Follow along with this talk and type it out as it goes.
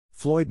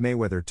Floyd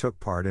Mayweather took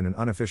part in an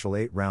unofficial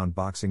 8-round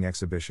boxing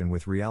exhibition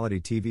with reality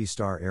TV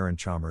star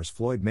Chalmers.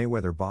 Floyd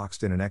Mayweather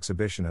boxed in an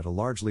exhibition at a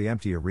largely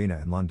empty arena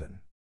in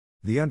London.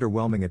 The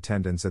underwhelming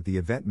attendance at the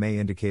event may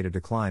indicate a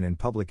decline in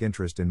public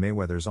interest in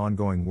Mayweather's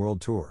ongoing world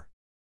tour.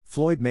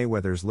 Floyd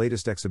Mayweather's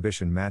latest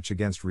exhibition match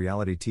against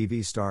reality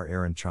TV star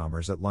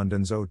Chalmers at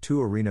London's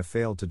O2 Arena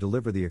failed to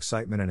deliver the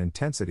excitement and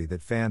intensity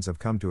that fans have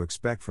come to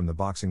expect from the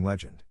boxing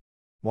legend.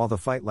 While the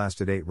fight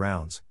lasted 8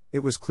 rounds,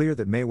 it was clear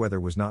that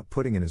Mayweather was not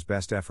putting in his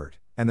best effort,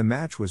 and the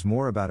match was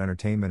more about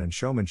entertainment and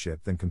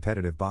showmanship than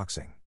competitive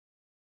boxing.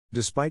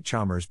 Despite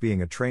Chalmers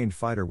being a trained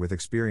fighter with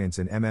experience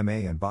in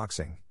MMA and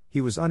boxing,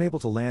 he was unable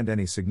to land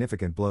any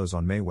significant blows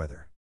on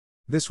Mayweather.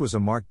 This was a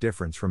marked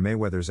difference from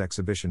Mayweather's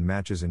exhibition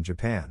matches in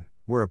Japan,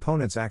 where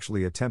opponents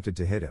actually attempted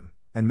to hit him,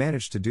 and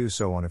managed to do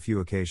so on a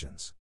few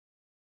occasions.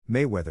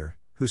 Mayweather,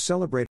 who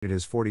celebrated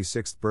his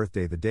 46th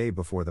birthday the day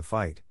before the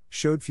fight,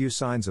 showed few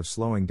signs of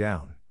slowing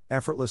down,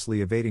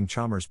 effortlessly evading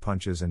Chalmers'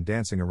 punches and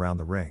dancing around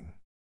the ring.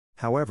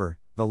 However,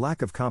 the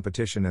lack of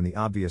competition and the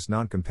obvious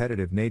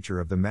non-competitive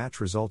nature of the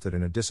match resulted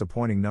in a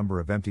disappointing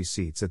number of empty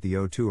seats at the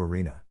O2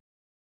 Arena.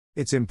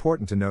 It's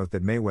important to note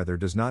that Mayweather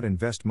does not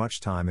invest much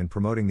time in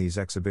promoting these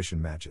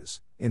exhibition matches,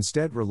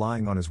 instead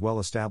relying on his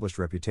well-established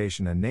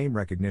reputation and name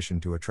recognition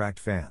to attract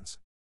fans.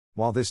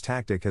 While this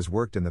tactic has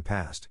worked in the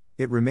past,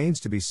 it remains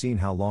to be seen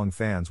how long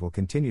fans will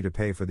continue to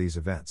pay for these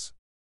events.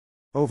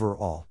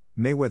 Overall,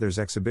 Mayweather's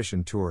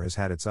exhibition tour has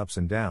had its ups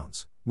and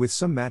downs, with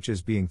some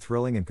matches being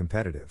thrilling and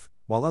competitive,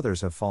 while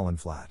others have fallen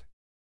flat.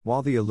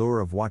 While the allure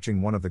of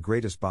watching one of the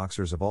greatest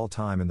boxers of all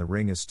time in the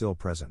ring is still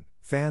present,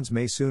 fans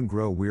may soon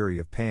grow weary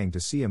of paying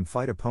to see him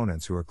fight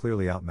opponents who are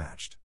clearly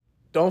outmatched.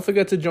 Don't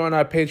forget to join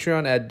our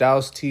Patreon at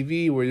Douse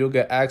TV, where you'll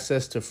get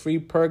access to free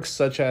perks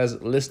such as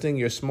listing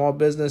your small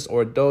business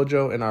or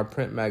dojo in our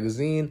print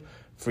magazine,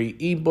 free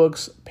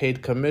ebooks,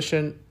 paid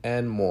commission,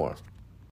 and more.